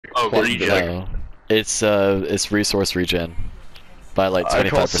Oh, regen. No. It's resource regen by like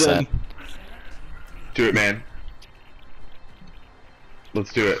 25%. Do it, man.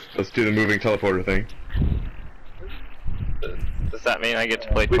 Let's do it. Let's do the moving teleporter thing. Does that mean I get to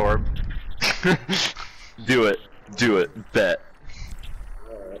play Torb? Do it. Do it. Bet.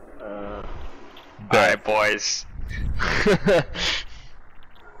 Alright, boys.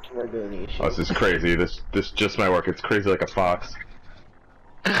 Oh, this is crazy. This just might work. It's crazy like a fox.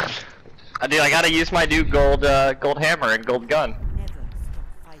 Dude, I gotta use my new gold hammer and gold gun.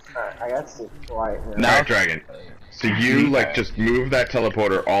 I got to fly. Now, Dragon. So you like just move that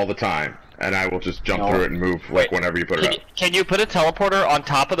teleporter all the time, and I will just jump through it and move like whenever you put it up. Can you put a teleporter on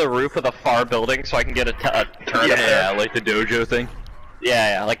top of the roof of the far building so I can get a turn up there? Yeah, like the dojo thing.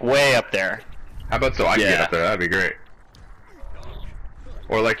 Yeah, like way up there. How about so I can get up there? That'd be great.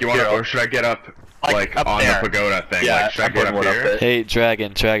 Or like you want to, or should I get up like up on there. the pagoda thing? Yeah, like, should I I'm get putting up one up here? there. Hey,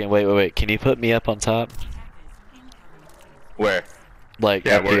 Dragon, wait. Can you put me up on top? Where? Like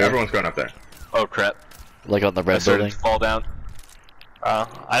Yeah, up here, everyone's going up there. Oh crap. like on the I red started building. to fall down.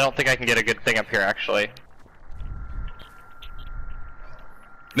 I don't think I can get a good thing up here actually.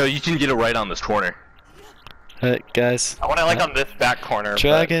 No, you can get it right on this corner. Hey, guys. I want to like on this back corner.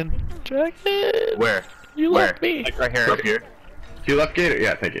 Dragon. Where? You Where? left me. Like right here. Up here? You left Gator?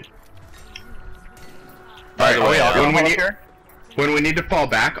 Yeah, thank you. By the Alright, way, are we all when going we up here? When we need to fall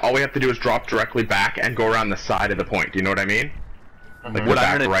back, all we have to do is drop directly back and go around the side of the point. Do you know what I mean? Like the What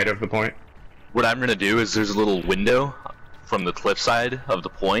back I'm gonna- right of the point. What I'm gonna do is there's a little window from the cliff side of the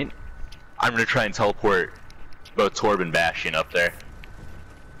point. I'm gonna try and teleport both Torb and Bastion up there.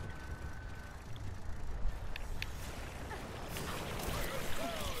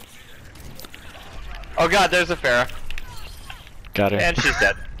 Oh god, there's a Pharah. Got her. And she's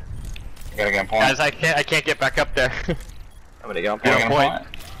dead. Gotta get a point. Guys, I can't get back up there. I'm gonna get on Gotta point. get a point.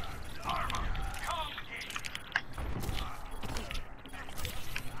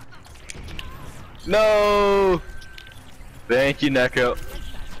 No! Thank you, Neko.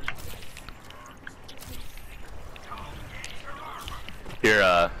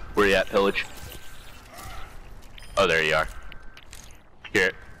 Here, where you at, Pillage? Oh, there you are.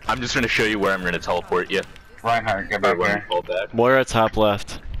 Here, I'm just gonna show you where I'm gonna teleport you. Reinhardt, get back When we there. fall back. Moira top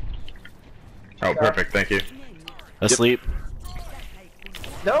left. Oh, perfect. Thank you. Asleep.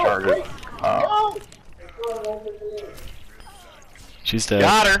 Target. She's dead.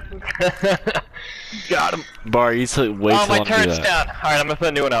 Got her. Got him! Bar, you took way Oh, too my long to do turret's that. down. Alright, I'm gonna put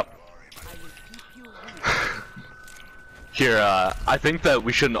a new one up. Here, I think that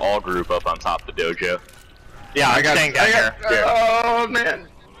we shouldn't all group up on top of the dojo. Yeah, I'm staying down here. Here. Oh man.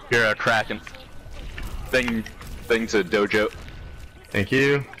 Here, Kraken. Thing to dojo. Thank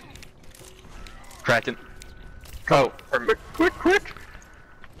you. Kraken. Oh, Quick!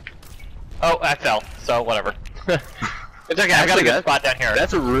 oh, I fell. So whatever. It's okay. I got a Actually, good spot down here.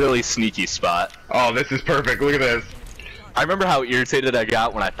 That's a really sneaky spot. Oh, this is perfect. Look at this. I remember how irritated I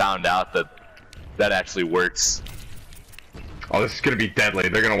got when I found out that that actually works. Oh, this is gonna be deadly.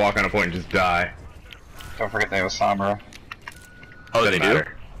 They're gonna walk on a point and just die. Don't forget they have a Sombra. Oh, Doesn't they do?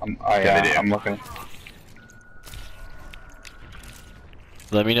 matter. Yeah, they do. I'm looking.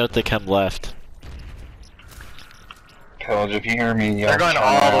 Let me know if they come left. Pillage, if you hear me, They're going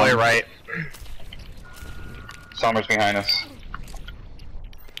all the way right. Sombra's behind us.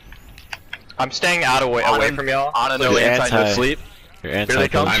 I'm staying out away from y'all. On and You're no anti, no anti. sleep. You're Here they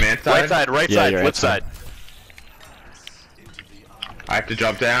come. I'm anti? Right side, right Yeah, side, you're flip anti. side. I have to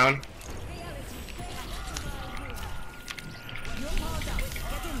jump down.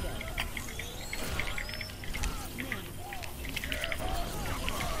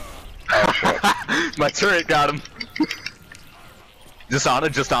 My turret got him. Just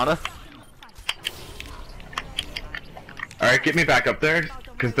Ana. Alright, get me back up there,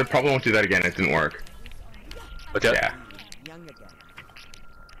 because they probably won't do that again. It didn't work. Okay. Yeah.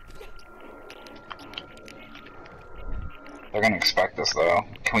 They're gonna expect us though.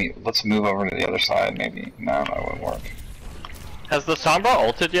 Let's move over to the other side maybe. No, that wouldn't work. Has the Sombra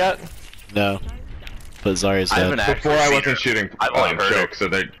ulted yet? No. But Zarya's I dead. haven't actually Before I seen wasn't her. shooting I've only on heard choke, it. so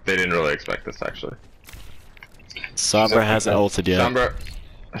they didn't really expect this actually. Sombra hasn't ulted yet.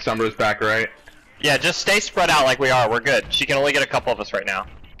 Sombra's back right. Yeah, just stay spread out like we are. We're good. She can only get a couple of us right now.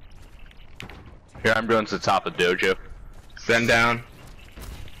 Here, I'm going to the top of dojo. Send down.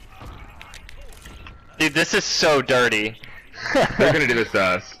 Dude, this is so dirty. They're gonna do this to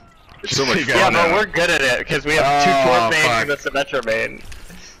us. It's so much You fun. Yeah, guys but know. we're good at it because we have two Oh, Torb mains fuck. and the Symmetra main.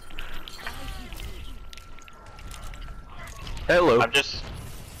 Hello. I'm just.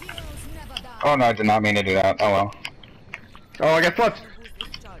 Oh no, I did not mean to do that. Oh well. Oh, I got flipped.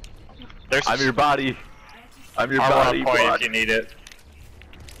 There's I'm your body. I'm your armor body. on point bud. if you need it.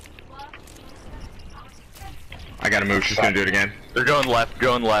 I gotta move. She's gonna do it again. They're going left.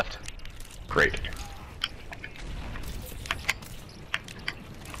 Going left. Great.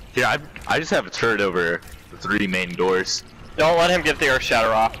 Yeah, I just have a turret over the 3 main doors. Don't let him get the Earth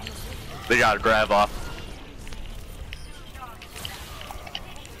Shatter off. They gotta grab off.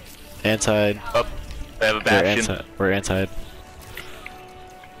 Anti. Oh, they have a bastion. We're anti.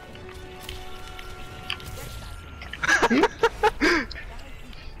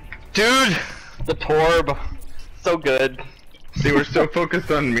 Dude, the Torb, so good. See, we're so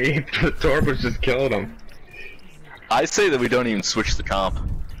focused on me, the Torb was just killing him. I say that we don't even switch the comp.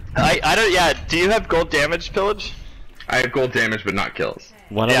 I don't. Yeah. Do you have gold damage, Pillage? I have gold damage, but not kills.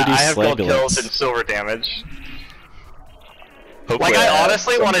 Why don't Yeah, we do I have gold kills and slambulance? silver damage. Hopefully Like, I have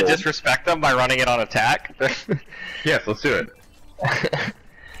honestly some want to gold. disrespect them by running it on attack. Yes, let's do it.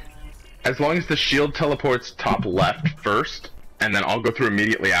 As long as the shield teleports top left first, and then I'll go through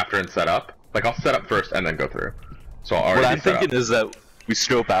immediately after and set up. Like, I'll set up first and then go through. So I'll What already I'm be set thinking up. is that we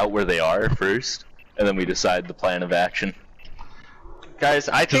scope out where they are first, and then we decide the plan of action. Guys,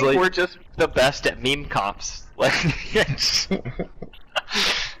 I think like- we're just the best at meme comps. Like,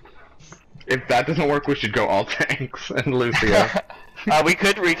 If that doesn't work, we should go all tanks and Lucio. we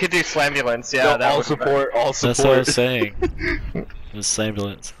could do slambulance. Yeah, that all would be support, all support. That's what I was saying. It's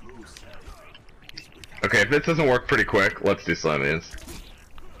slambulance. Okay, if this doesn't work pretty quick, let's do Slamians.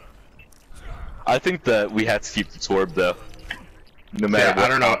 I think that we have to keep the Torb though. No matter Yeah, what I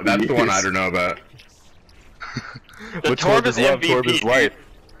don't know. comp That's we the one I use. don't know about. The But Torb is love, MVP. Torb is life.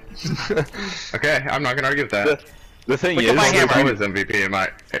 Okay, I'm not gonna argue with that. The thing Look is, at my Torb is hammer. always MVP in my.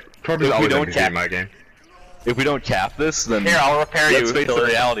 Torb is If we always don't MVP cap- in my game. if we don't cap this, then Here, I'll repair let's you. face the Pillage.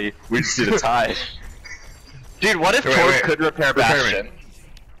 reality. We just did a tie. Dude, what if Wait, Torb wait. could repair Repair me. Bastion?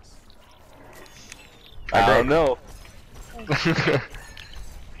 I don't know.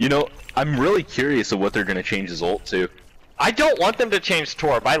 You know, I'm really curious of what they're gonna change his ult to. I don't want them to change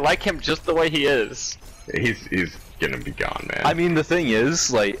Torb. I like him just the way he is. He's gonna be gone, man. I mean, the thing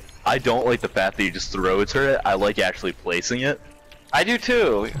is, like, I don't like the fact that you just throw a turret. I like actually placing it. I do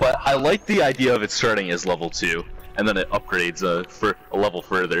too. But I like the idea of it starting as level 2, and then it upgrades for a level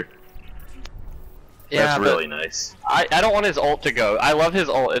further. Yeah, That's but really nice. I don't want his ult to go. I love his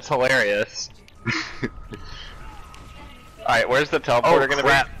ult. It's hilarious. Alright, where's the teleporter gonna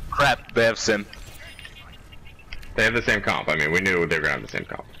crap, be? crap, they have Sim. They have the same comp. I mean, we knew they were gonna have the same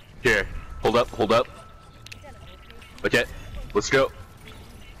comp. Here, hold up, hold up. Okay, let's go.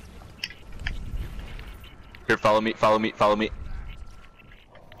 Here, follow me, follow me, follow me.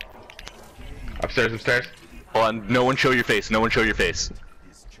 Upstairs, upstairs. Hold on, no one show your face, no one show your face.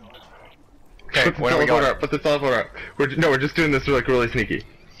 Okay, Put the where are we teleporter going? up. Put the teleporter up. We're just doing this like really sneaky.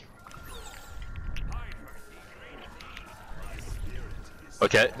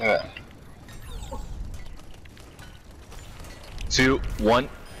 Okay, Yeah. 2, 1.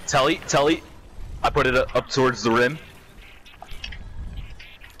 Telly, Telly. I put it up towards the rim.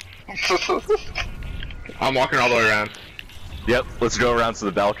 I'm walking all the way around. Yep, let's go around to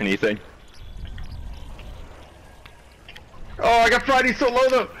the balcony thing. Oh, I got Friday so low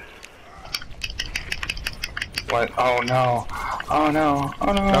though. What? Oh no. Oh no.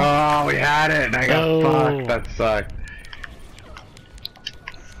 Oh no. Oh, we had it. And I got No. fucked. That sucked.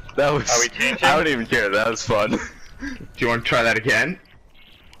 That was. Are we changing? I don't even care. That was fun. Do you want to try that again?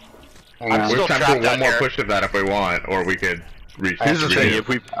 Hang I'm on. still We have time for trapped out one more here. push of that if we want, or we could reach. Here's the reach thing: it. if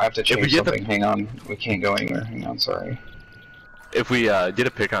we I have to we change get the- something. Hang on. We can't go anywhere. Hang on. Sorry. get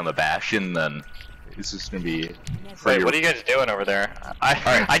a pick on the Bastion, then this is gonna be. Wait, what are you guys doing over there?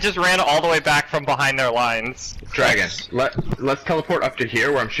 Alright. I just ran all the way back from behind their lines. Dragon, let's teleport up to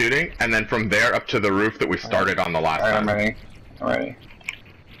here where I'm shooting, and then from there up to the roof that we started on the last Alright, I'm time. ready. I'm ready.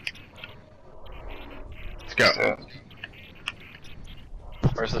 Let's go. So,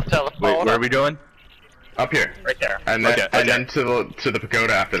 Where's the teleporter? Wait, where are we going? Up here. Right there. And then Okay, and okay. then to the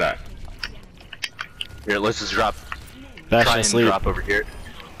pagoda after that. Here, let's just drop. Bastion Try and asleep. drop over here.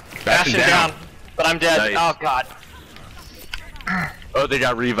 Bastion Bastion down. But I'm dead. Nice. Oh god. Oh, they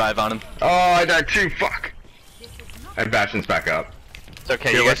got revive on him. Oh, I died too. Fuck. And Bastion's back up. It's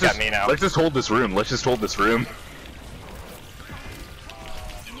okay, Here, you guys let's got me now. Let's just hold this room. Let's just hold this room.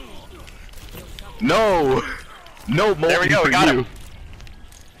 No! No, Molten There we go, for we got you. him.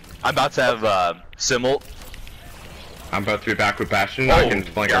 I'm about to have Simult. I'm about to be back with Bastion. I Oh, can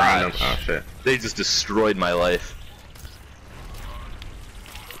flank around him. gosh. Oh shit. They just destroyed my life.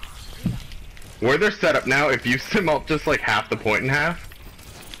 Where they're set up now, if you sim up just like half the point in half,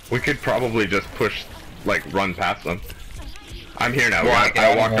 we could probably just push, like, run past them. I'm here now. Well,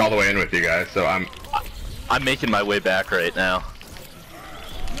 I walked all the way in with you guys, so I'm making my way back right now.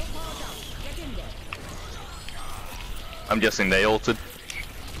 I'm guessing they ulted.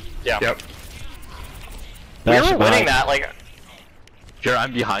 Yeah. Yep. We Bash were winning behind. that, like... Here,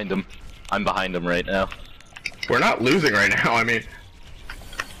 I'm behind him. I'm behind him right now. We're not losing right now. I mean,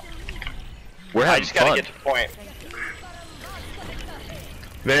 We're I having just gotta fun. get to the point.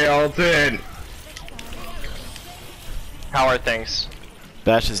 they ulted. How are things?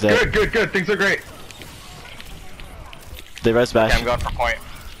 Bash is dead. Good, good, good. Things are great. They res Bash. Okay, I'm going for point.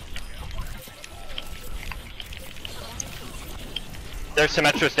 Their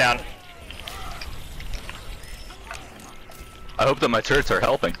Symmetra's down. I hope that my turrets are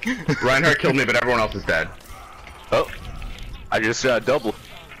helping. Reinhardt killed me, but everyone else is dead. Oh, I just double.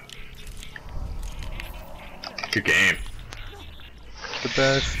 Good game. The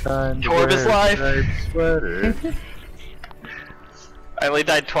best time. Torb is live. I only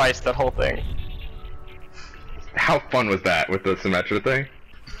died twice that whole thing. How fun was that with the Symmetra thing?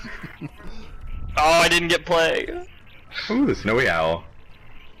 Oh, I didn't get play. Ooh, the snowy owl.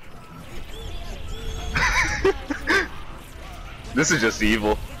 This is just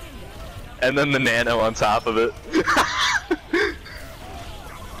evil. And then the nano on top of it.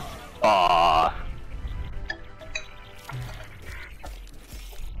 Aww.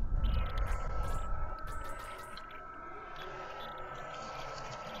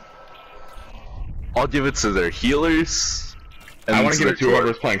 I'll give it to their healers. I want to to give it to their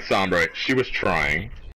whoever's playing Sombra. She was trying.